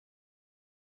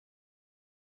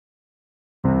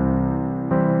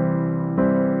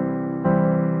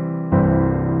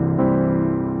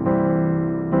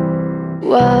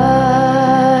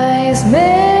Wise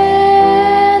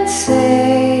men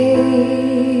say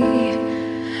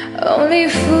only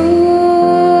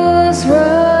fools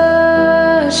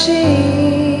rush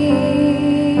in,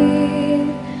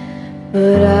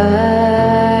 but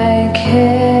I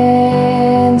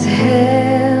can't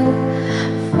help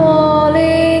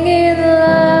falling in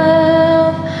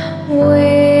love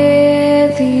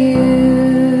with you.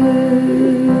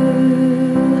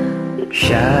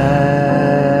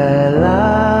 Shall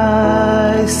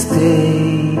I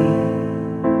stay?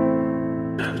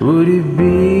 Would it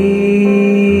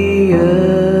be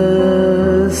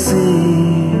a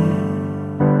sin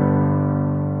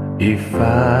if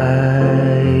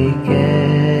I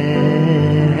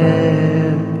can't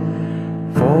help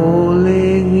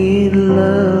falling in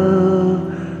love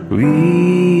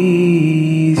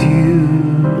with you?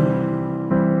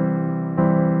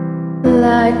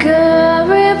 Like a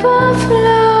river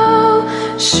flow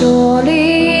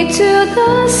surely to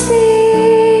the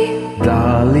sea,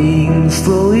 Darling,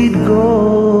 slow it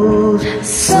goes.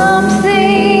 some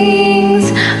things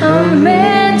are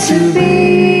meant to be.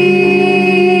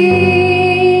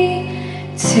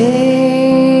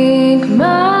 Take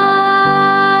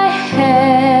my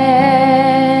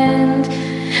hand,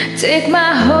 take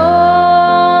my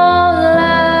whole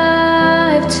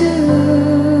life too,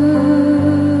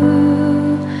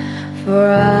 for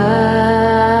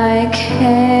I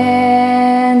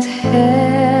can't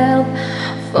help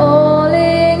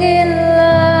falling in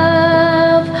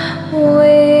love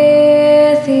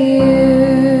with you.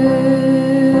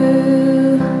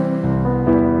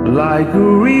 Like a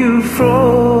river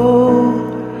flow,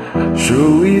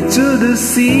 throw it to the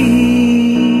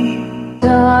sea.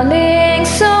 Darling,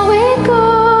 so it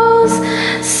goes.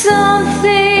 Some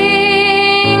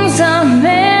things are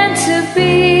meant to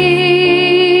be.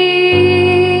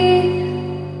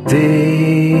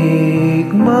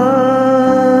 Take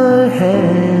my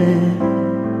hand,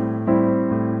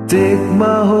 take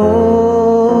my whole